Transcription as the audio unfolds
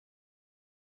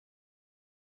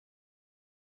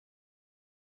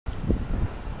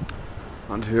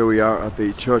And here we are at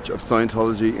the Church of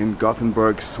Scientology in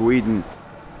Gothenburg, Sweden.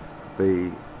 They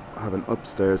have an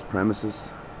upstairs premises.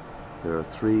 There are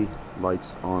 3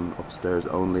 lights on upstairs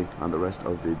only, and the rest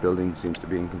of the building seems to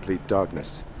be in complete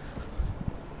darkness.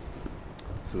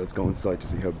 So let's go inside to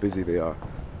see how busy they are.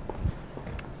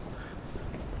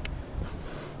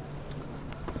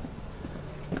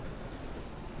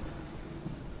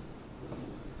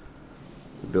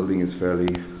 The building is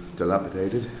fairly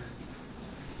dilapidated,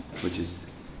 which is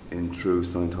in true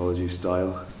Scientology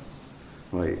style.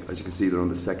 Right, as you can see, they're on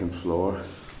the 2nd floor.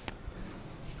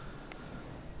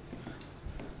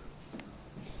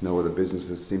 No other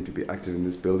businesses seem to be active in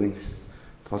this building,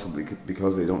 possibly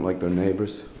because they don't like their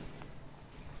neighbors.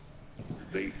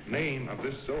 The name of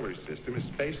this solar system is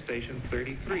Space Station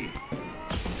 33.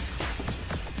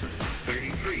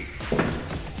 33.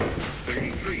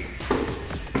 33.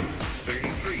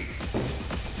 33.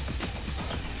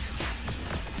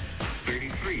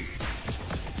 33.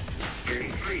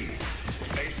 33.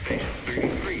 Space Station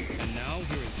 33. And now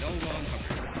here is L.Ron.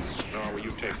 Now, where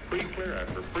you take pre-clear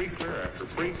after pre-clear after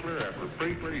pre-clear after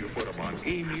pre-clear, you put them on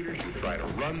E-meters, you try to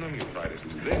run them, you try to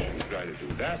do this, you try to do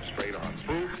that, straight on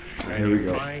through. And here we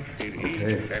go. Find in each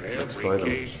and every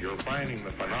case, you're finding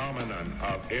the phenomenon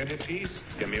of entities,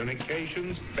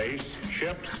 communications,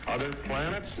 spaceships, other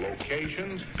planets,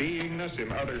 locations, beingness in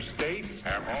other states,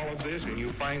 and all of this, and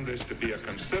you find this to be a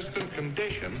consistent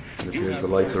condition. It appears the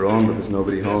lights are on, but there's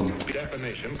nobody home.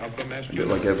 Definition of the A bit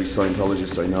like every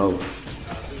Scientologist I know. This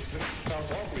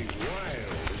sounds awfully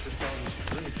wild. This sounds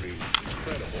really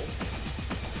incredible.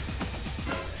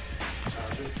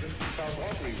 This sounds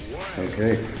awfully wild.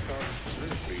 Okay. This sounds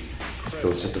really incredible. So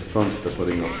it's just a front they're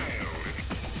putting up.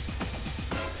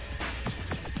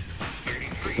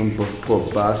 So some poor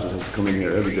bastard has to come in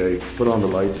here every day to put on the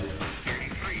lights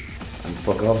and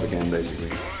fuck off again,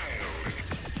 basically.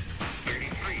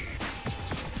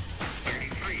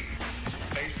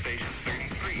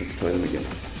 Let's try them again.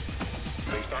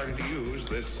 They started to use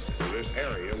this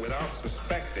area without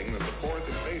suspecting that the fourth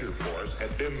invader force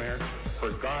had been there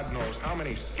for God knows how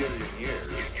many skillion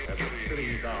years, and been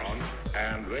sitting down,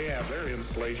 and they have their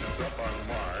installations up on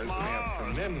Mars, and they have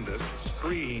tremendous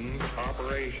screened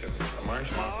operations. The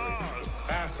Martian operation is a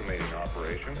fascinating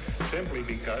operation, simply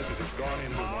because it has gone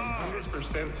into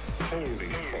 100%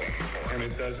 holding court, and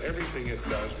it does everything it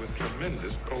does with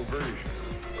tremendous coversion.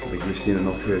 I think we've seen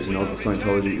enough here to know that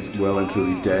Scientology is well and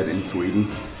truly dead in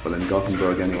Sweden, well, in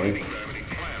Gothenburg anyway.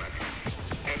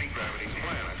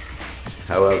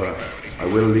 However, I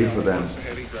will leave for them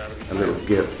a little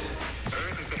gift.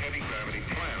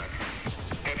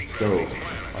 So,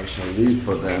 I shall leave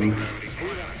for them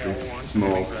this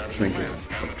small trinket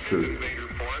of truth.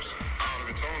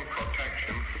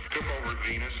 Took over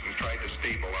Venus and tried to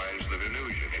stabilize